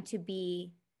 wanting them to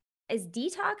be, is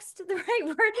detox to the right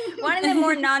word? Wanting them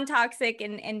more non-toxic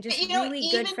and just really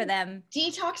good for them.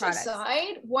 Detox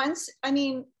aside,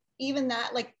 even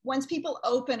that, like once people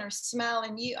open or smell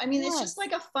and it's just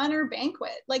like a funner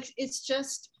banquet. Like it's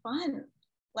just fun.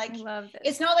 Like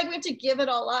it's not like we have to give it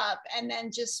all up and then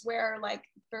just wear like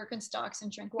Birkenstocks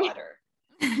and drink water.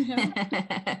 You know?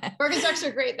 Birkenstocks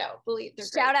are great though.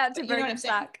 Shout out to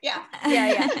Birkenstock. Yeah.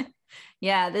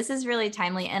 Yeah, this is really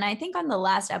timely. And I think on the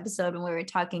last episode when we were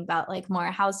talking about like more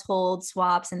household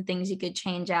swaps and things you could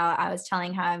change out, I was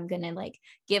telling how I'm going to like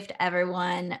gift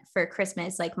everyone for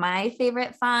Christmas like my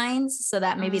favorite finds so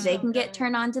that maybe they can get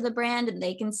turned on to the brand and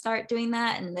they can start doing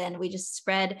that. And then we just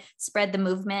spread the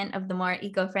movement of the more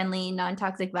eco-friendly,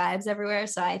 non-toxic vibes everywhere.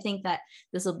 So I think that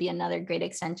this will be another great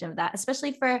extension of that,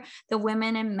 especially for the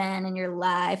women and men in your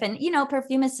life. And, you know,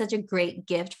 perfume is such a great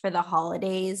gift for the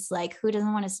holidays. Like who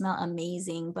doesn't want to smell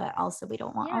amazing, but also we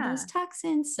don't want all those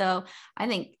toxins. So I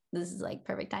think this is like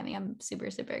perfect timing. I'm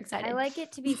super, super excited. I like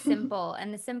it to be simple.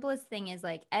 And the simplest thing is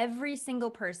like every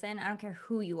single person, I don't care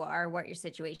who you are, what your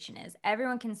situation is,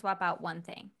 everyone can swap out one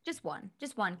thing. Just one,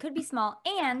 could be small.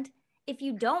 And if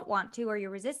you don't want to, or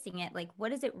you're resisting it, like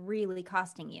what is it really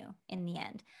costing you in the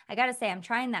end? I got to say, I'm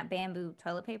trying that bamboo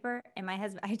toilet paper and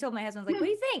I told my husband, I was like, what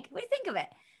do you think? What do you think of it?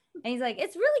 And he's like,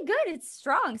 it's really good. It's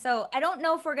strong. So I don't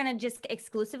know if we're going to just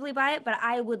exclusively buy it, but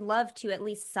I would love to at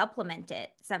least supplement it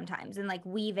sometimes and like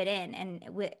weave it in and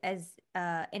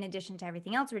in addition to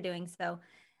everything else we're doing. So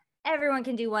everyone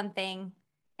can do one thing.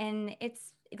 And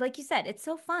it's like you said, it's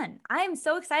so fun. I am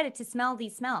so excited to smell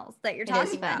these smells that you're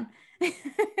talking about.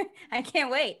 I can't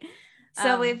wait.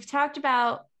 So we've talked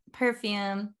about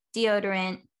perfume,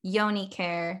 deodorant, Yoni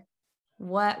Care.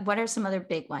 What are some other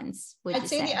big ones? I'd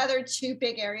say the other two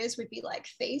big areas would be like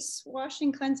face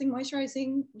washing, cleansing,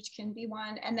 moisturizing, which can be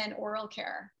one, and then oral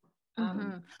care.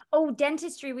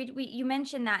 Dentistry. You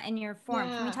mentioned that in your form.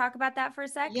 Can we talk about that for a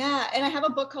sec? Yeah, and I have a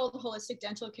book called Holistic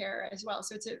Dental Care as well.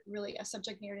 So it's really a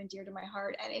subject near and dear to my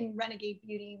heart. And in Renegade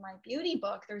Beauty, my beauty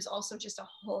book, there's also just a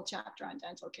whole chapter on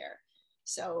dental care.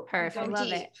 So Perfect. go I love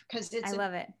deep, it. because I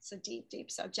love it. it's a deep, deep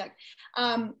subject.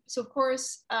 So of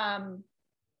course,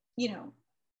 you know,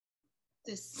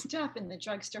 this stuff in the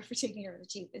drugstore for taking care of the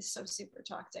teeth is so super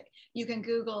toxic. You can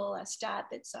Google a stat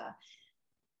that's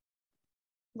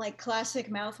like classic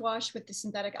mouthwash with the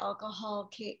synthetic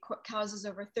alcohol causes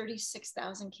over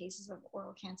 36,000 cases of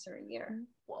oral cancer a year.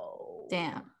 Whoa.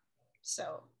 Damn.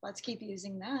 So let's keep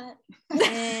using that.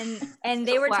 And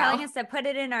they were Wow. telling us to put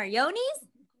it in our yonis.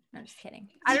 No, just kidding.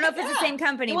 I don't know if it's the same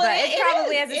company, Well, but it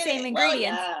probably has the is. same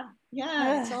ingredients. Well,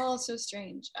 yeah, it's all so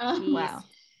strange. Wow.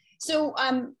 So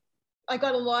I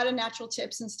got a lot of natural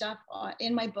tips and stuff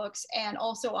in my books and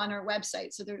also on our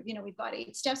website. So there, you know, we've got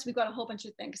 8 steps. We've got a whole bunch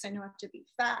of things. I know I have to be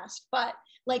fast, but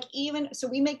like so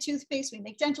we make toothpaste, we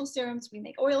make dental serums, we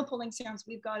make oil pulling serums.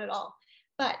 We've got it all.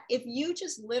 But if you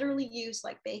just literally use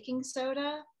like baking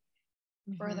soda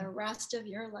for the rest of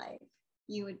your life,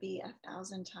 you would be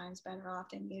 1,000 times better off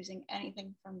than using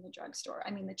anything from the drugstore.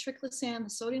 I mean, the triclosan, the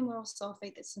sodium lauryl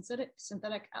sulfate, the synthetic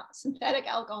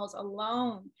alcohols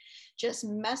alone just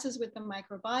messes with the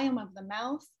microbiome of the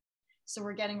mouth. So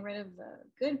we're getting rid of the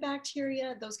good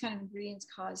bacteria. Those kind of ingredients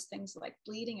cause things like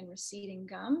bleeding and receding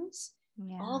gums.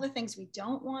 Yeah. All the things we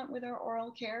don't want with our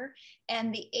oral care.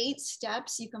 And the 8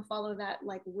 steps, you can follow that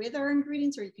like with our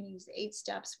ingredients, or you can use the 8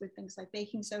 steps with things like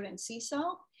baking soda and sea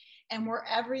salt. And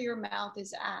wherever your mouth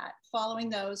is at, following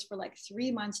those for like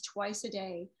 3 months, twice a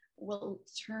day, will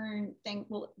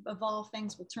evolve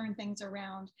things, will turn things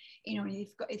around. You know,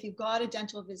 if you've got a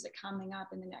dental visit coming up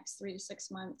in the next 3 to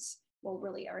 6 months, well,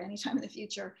 really, or anytime in the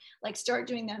future, like start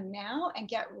doing them now and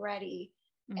get ready.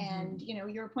 And, you know,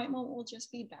 your appointment will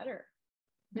just be better.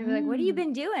 They'll be like, what have you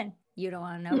been doing? You don't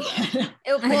want to know yet.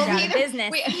 It'll put you out of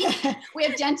business. We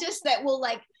have dentists that will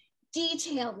like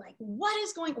detail like what are you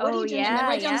doing, and then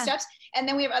write down the steps. And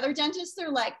then we have other dentists,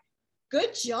 they're like,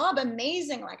 good job,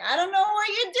 amazing, like I don't know what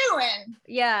you're doing,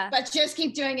 but just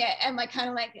keep doing it, and like kind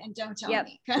of like, and don't tell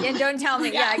me. And don't tell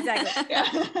me. Yeah, exactly.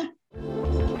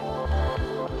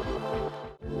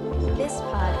 This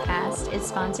podcast is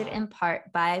sponsored in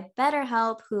part by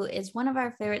BetterHelp, who is one of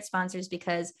our favorite sponsors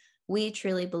because we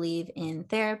truly believe in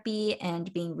therapy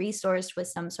and being resourced with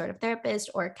some sort of therapist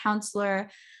or counselor.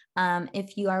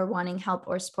 If you are wanting help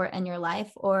or support in your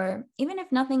life, or even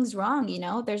if nothing's wrong, you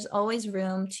know, there's always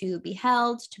room to be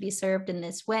held, to be served in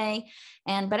this way.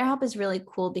 And BetterHelp is really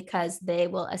cool because they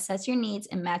will assess your needs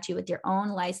and match you with your own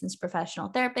licensed professional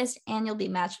therapist, and you'll be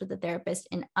matched with a therapist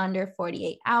in under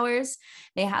 48 hours.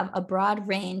 They have a broad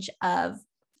range of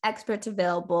experts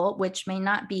available, which may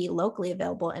not be locally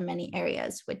available in many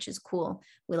areas, which is cool.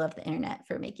 We love the internet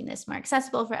for making this more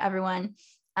accessible for everyone.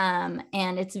 And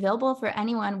it's available for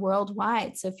anyone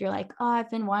worldwide. So if you're like, oh, I've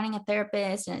been wanting a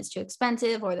therapist and it's too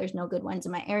expensive, or there's no good ones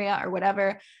in my area or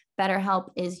whatever,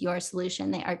 BetterHelp is your solution.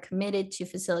 They are committed to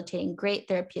facilitating great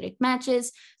therapeutic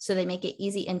matches. So they make it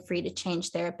easy and free to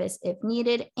change therapists if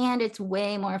needed. And it's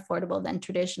way more affordable than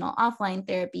traditional offline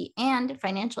therapy, and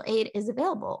financial aid is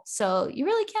available. So you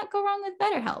really can't go wrong with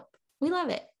BetterHelp. We love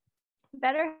it.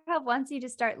 BetterHelp wants you to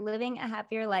start living a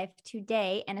happier life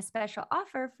today, and a special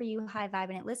offer for you High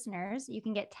Vibin' listeners. You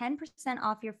can get 10%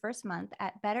 off your first month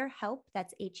at BetterHelp,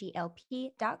 that's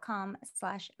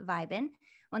HELP.com/Vibin.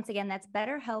 Once again, that's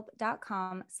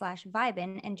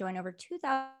BetterHelp.com/Vibin, and join over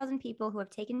 2,000 people who have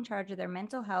taken charge of their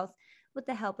mental health with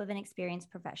the help of an experienced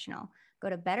professional. Go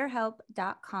to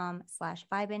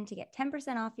BetterHelp.com/Vibin to get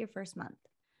 10% off your first month.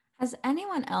 Has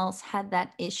anyone else had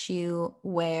that issue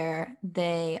where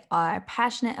they are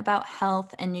passionate about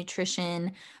health and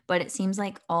nutrition, but it seems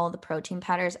like all the protein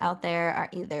powders out there are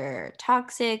either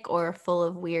toxic or full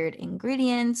of weird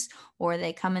ingredients, or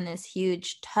they come in this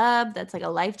huge tub that's like a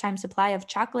lifetime supply of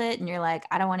chocolate, and you're like,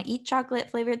 I don't want to eat chocolate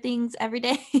flavored things every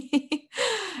day?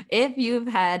 If you've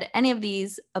had any of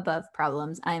these above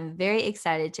problems, I'm very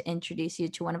excited to introduce you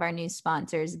to one of our new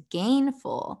sponsors,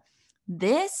 Gainful.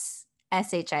 This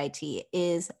SHIT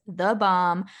is the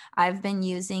bomb. I've been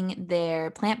using their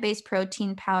plant-based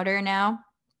protein powder now,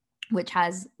 which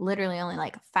has literally only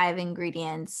like 5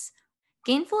 ingredients.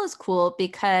 Gainful is cool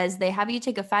because they have you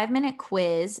take a 5-minute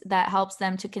quiz that helps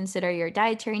them to consider your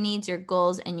dietary needs, your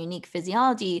goals, and unique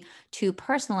physiology to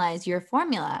personalize your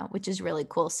formula, which is really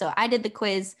cool. So I did the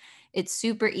quiz. It's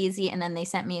super easy. And then they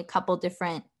sent me a couple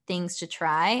different things to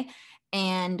try,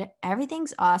 and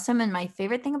everything's awesome. And my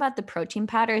favorite thing about the protein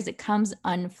powder is it comes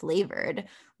unflavored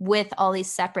with all these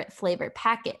separate flavored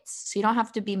packets. So you don't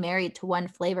have to be married to one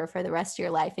flavor for the rest of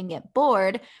your life and get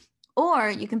bored. Or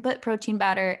you can put protein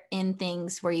powder in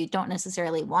things where you don't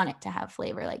necessarily want it to have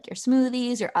flavor, like your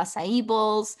smoothies or acai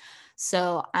bowls.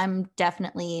 So I'm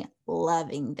definitely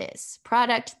loving this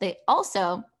product. They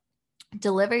also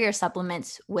Deliver your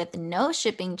supplements with no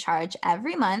shipping charge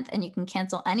every month, and you can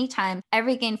cancel anytime.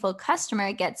 Every Gainful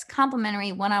customer gets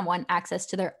complimentary one-on-one access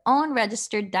to their own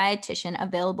registered dietitian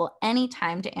available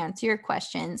anytime to answer your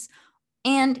questions.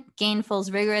 And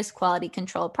Gainful's rigorous quality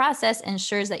control process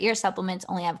ensures that your supplements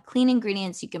only have clean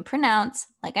ingredients you can pronounce,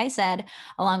 like I said,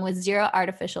 along with zero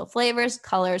artificial flavors,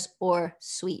 colors, or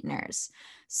sweeteners.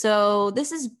 So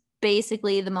this is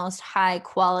basically the most high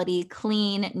quality,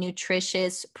 clean,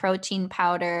 nutritious protein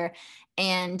powder.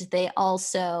 And they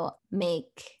also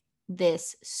make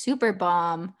this super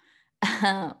bomb,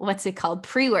 what's it called?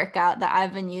 Pre-workout that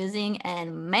I've been using.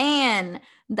 And man,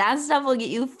 that stuff will get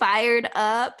you fired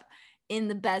up in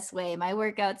the best way. My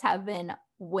workouts have been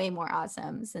way more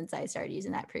awesome since I started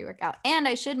using that pre-workout. And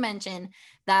I should mention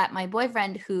that my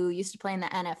boyfriend, who used to play in the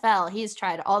NFL, he's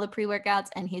tried all the pre-workouts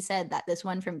and he said that this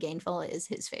one from Gainful is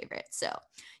his favorite. So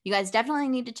you guys definitely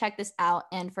need to check this out.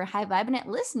 And for High Vibinant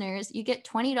listeners, you get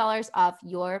 $20 off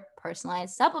your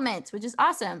personalized supplements, which is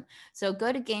awesome. So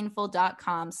go to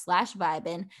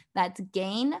gainful.com/vibin. That's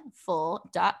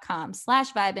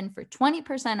gainful.com/vibin for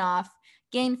 20% off.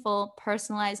 Gainful,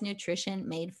 personalized nutrition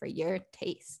made for your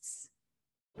tastes.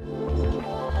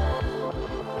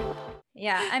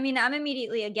 Yeah, I mean, I'm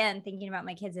immediately again thinking about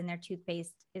my kids, and their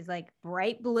toothpaste is like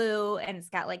bright blue and it's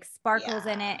got like sparkles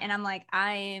in it, and I'm like,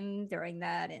 I'm throwing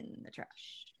that in the trash.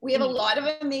 We have a lot of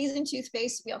amazing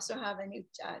toothpaste. We also have a new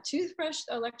toothbrush,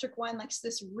 electric one, like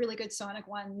this really good sonic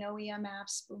one, no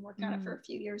EMFs. Been working on it for a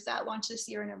few years. That launched this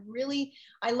year, and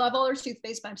I love all our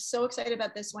toothpaste, but I'm so excited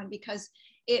about this one because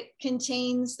it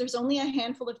contains, there's only a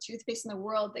handful of toothpaste in the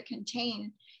world that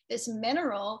contain this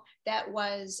mineral that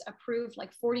was approved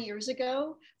like 40 years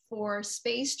ago for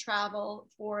space travel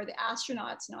for the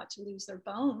astronauts not to lose their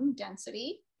bone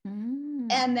density.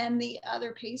 And then the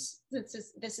other paste,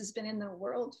 this has been in the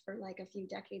world for like a few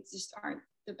decades, just aren't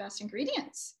the best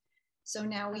ingredients. So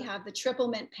now we have the triple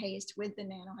mint paste with the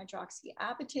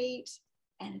nanohydroxyacetate,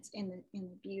 and it's in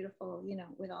the beautiful,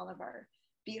 with all of our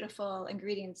beautiful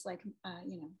ingredients like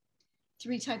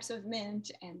 3 types of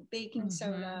mint and baking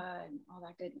soda and all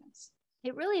that goodness.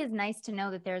 It really is nice to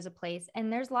know that there's a place,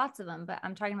 and there's lots of them, but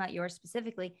I'm talking about yours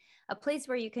specifically, a place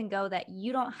where you can go that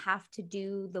you don't have to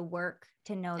do the work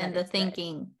to know that. And the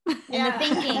thinking. And the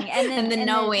thinking. And the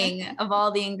knowing of all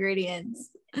the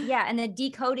ingredients. Yeah. And the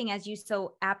decoding, as you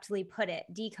so aptly put it,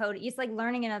 it's like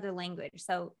learning another language.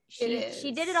 So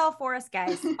she did it all for us,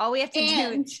 guys. All we have to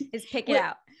do is pick it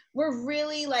out. We're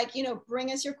really like,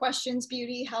 bring us your questions,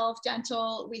 beauty, health,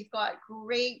 dental. We've got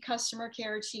great customer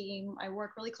care team. I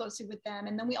work really closely with them.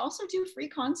 And then we also do free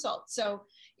consults. So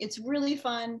it's really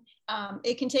fun.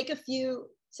 It can take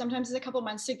sometimes it's a couple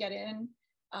months to get in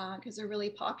because they're really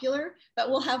popular, but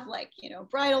we'll have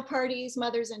bridal parties,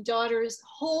 mothers and daughters,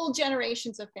 whole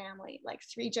generations of family, like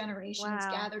 3 generations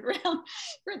gathered around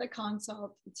for the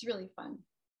consult. It's really fun.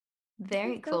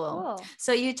 Very cool.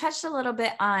 So you touched a little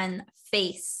bit on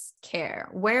face care.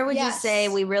 Where would you say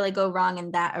we really go wrong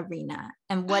in that arena?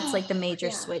 And what's like the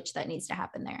major switch that needs to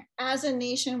happen there? As a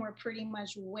nation, we're pretty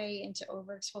much way into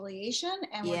overexfoliation,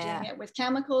 and we're doing it with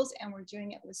chemicals, and we're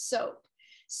doing it with soap.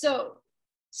 So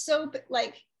soap,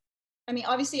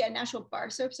 obviously a natural bar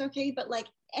soap's okay, but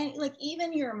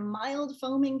even your mild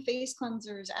foaming face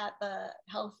cleansers at the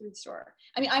health food store.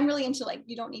 I'm really into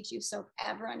you don't need to use soap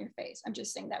ever on your face. I'm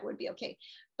just saying that would be okay.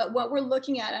 But what we're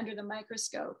looking at under the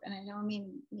microscope, and I don't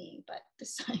mean me, but the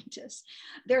scientists,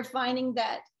 they're finding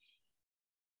that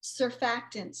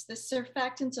the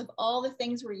surfactants of all the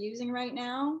things we're using right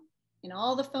now, and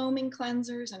all the foaming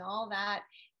cleansers and all that,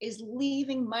 is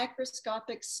leaving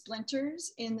microscopic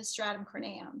splinters in the stratum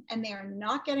corneum, and they are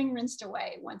not getting rinsed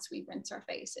away once we rinse our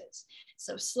faces.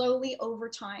 So slowly over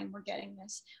time, we're getting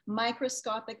this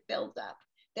microscopic buildup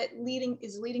that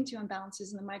is leading to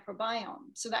imbalances in the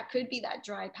microbiome. So that could be that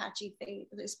dry, patchy face,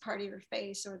 this part of your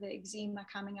face, or the eczema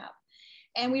coming up.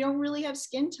 And we don't really have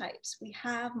skin types. We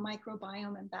have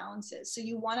microbiome imbalances. So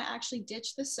you want to actually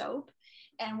ditch the soap.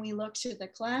 And we look to the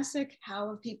classic, how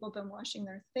have people been washing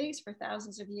their face for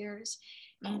thousands of years?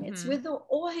 And it's with the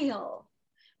oil,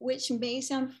 which may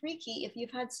sound freaky if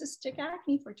you've had cystic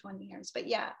acne for 20 years. But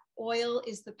yeah, oil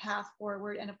is the path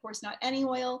forward. And of course, not any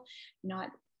oil, not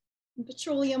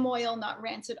petroleum oil, not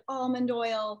rancid almond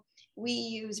oil. We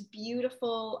use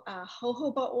beautiful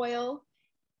jojoba oil,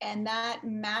 and that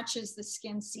matches the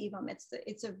skin sebum.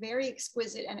 It's a very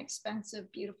exquisite and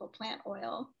expensive, beautiful plant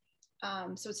oil.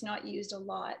 So it's not used a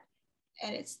lot,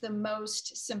 and it's the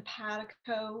most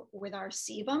simpatico with our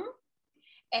sebum.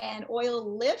 And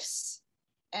oil lifts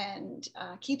and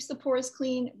keeps the pores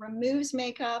clean, removes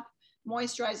makeup,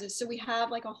 moisturizes. So we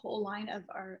have like a whole line of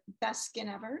our best skin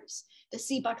evers. The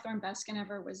sea buckthorn best skin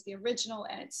ever was the original,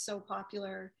 and it's so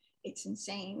popular. It's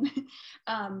insane.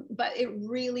 But it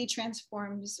really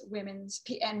transforms women's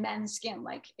and men's skin.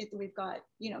 Like we've got,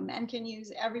 men can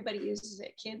use it, everybody uses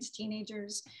it, kids,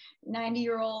 teenagers,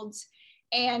 90-year-olds.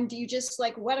 And you just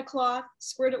like wet a cloth,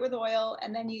 squirt it with oil,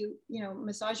 and then you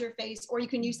massage your face, or you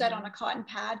can use that on a cotton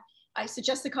pad. I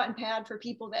suggest the cotton pad for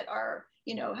people that are,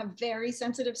 have very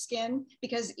sensitive skin,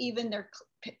 because even their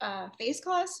face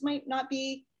cloths might not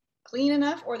be clean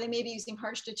enough, or they may be using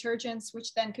harsh detergents,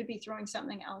 which then could be throwing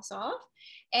something else off.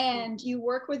 And you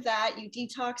work with that, you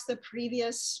detox the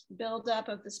previous buildup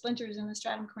of the splinters in the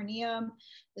stratum corneum,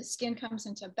 the skin comes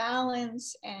into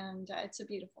balance, and it's a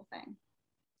beautiful thing.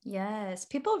 Yes,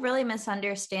 people really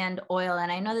misunderstand oil,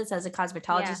 and I know this as a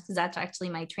cosmetologist because that's actually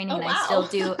my training. And wow.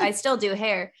 I still do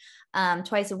hair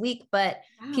twice a week, but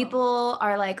people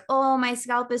are like, oh, my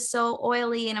scalp is so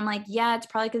oily, and I'm like, yeah, it's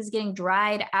probably because it's getting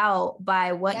dried out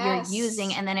by what you're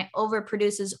using, and then it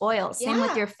overproduces oil. Same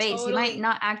with your face. Totally. You might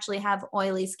not actually have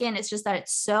oily skin, it's just that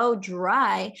it's so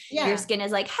dry, your skin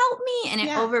is like, help me, and it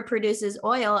overproduces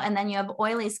oil, and then you have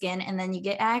oily skin, and then you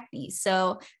get acne.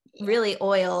 So really,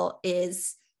 oil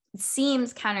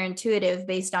seems counterintuitive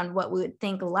based on what we would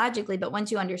think logically, but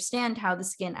once you understand how the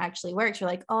skin actually works, you're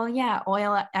like, oh yeah,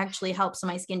 oil actually helps so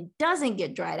my skin doesn't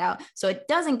get dried out, so it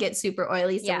doesn't get super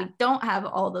oily, so we don't have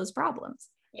all those problems.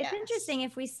 It's interesting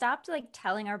if we stopped like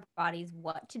telling our bodies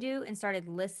what to do and started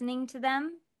listening to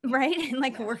them, right? And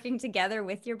like working together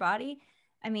with your body.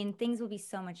 I mean, things will be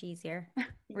so much easier,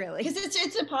 really. Because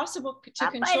it's impossible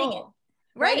to control.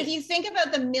 Right. If you think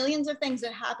about the millions of things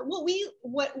that happen, well, we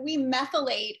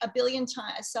methylate a billion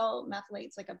times, a cell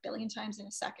methylates like a billion times in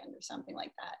a second or something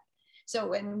like that. So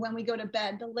when we go to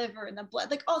bed, the liver and the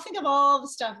blood, like, think of all the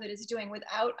stuff that it's doing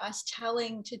without us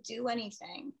telling to do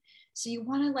anything. So you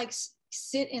want to like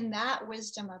sit in that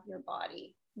wisdom of your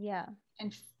body. Yeah.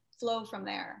 And flow from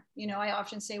there. I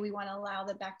often say we want to allow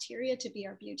the bacteria to be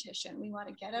our beautician. We want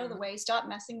to get out of the way, stop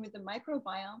messing with the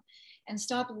microbiome, and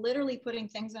stop literally putting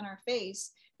things on our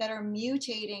face that are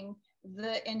mutating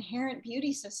the inherent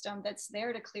beauty system that's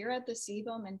there to clear out the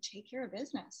sebum and take care of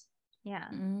business. Yeah.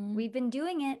 We've been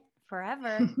doing it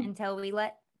forever until we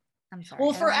I'm sorry.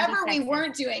 Well, forever we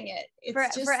weren't doing it.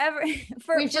 It's just forever.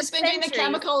 We've just been doing the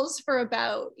chemicals for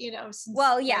about, since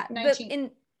like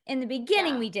 19... In the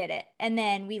beginning, we did it, and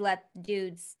then we let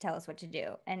dudes tell us what to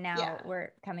do, and now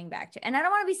we're coming back to. And I don't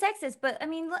want to be sexist, but I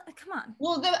mean, come on.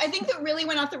 Well, I think that really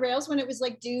went off the rails when it was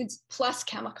like dudes plus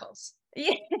chemicals.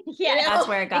 Yeah, that's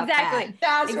where it got exactly.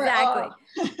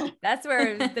 Bad. That's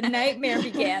where the nightmare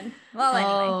began. Well,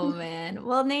 anyway. Oh man.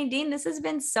 Well, Nadine, this has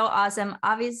been so awesome.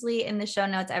 Obviously, in the show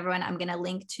notes, everyone, I'm going to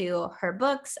link to her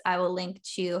books. I will link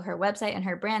to her website and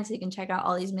her brand so you can check out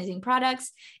all these amazing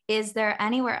products. Is there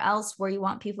anywhere else where you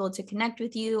want people to connect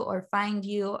with you or find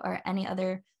you, or any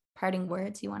other parting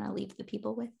words you want to leave the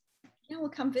people with? Well,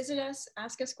 come visit us,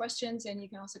 ask us questions, and you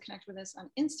can also connect with us on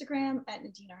Instagram at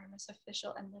Nadine Artemis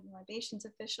Official and Living Libations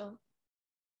Official.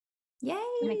 Yay!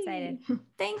 I'm excited.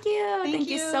 Thank you. Thank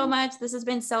you so much. This has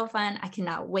been so fun. I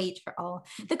cannot wait for all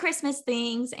the Christmas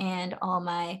things and all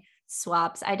my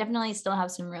swaps. I definitely still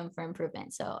have some room for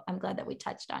improvement. So I'm glad that we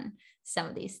touched on some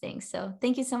of these things. So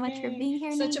thank you so much for being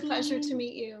here, Such Nadine. a pleasure to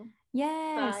meet you.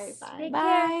 Yes. Bye.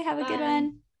 Bye. Have a good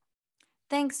one.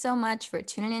 Thanks so much for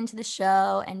tuning into the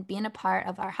show and being a part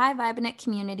of our High Vibinit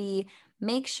community.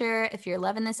 Make sure, if you're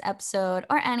loving this episode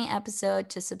or any episode,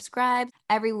 to subscribe.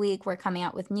 Every week, we're coming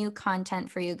out with new content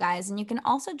for you guys. And you can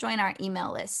also join our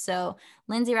email list. So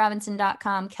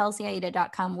lindsayrobinson.com,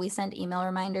 kelseyaida.com. We send email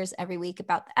reminders every week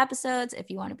about the episodes if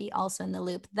you want to be also in the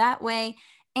loop that way.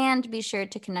 And be sure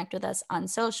to connect with us on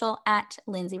social at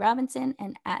Lindsay Robinson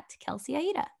and at Kelsey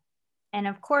Aida. And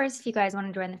of course, if you guys want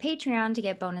to join the Patreon to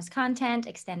get bonus content,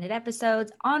 extended episodes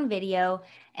on video,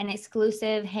 and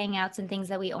exclusive hangouts and things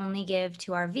that we only give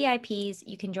to our VIPs,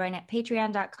 you can join at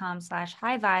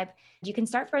patreon.com/highvibe. You can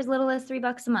start for as little as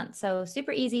 $3 a month. So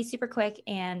super easy, super quick,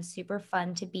 and super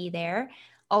fun to be there.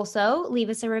 Also, leave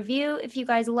us a review. If you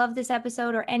guys love this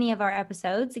episode or any of our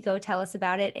episodes, go tell us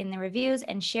about it in the reviews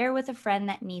and share with a friend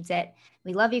that needs it.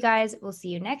 We love you guys. We'll see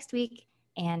you next week,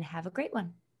 and have a great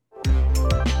one.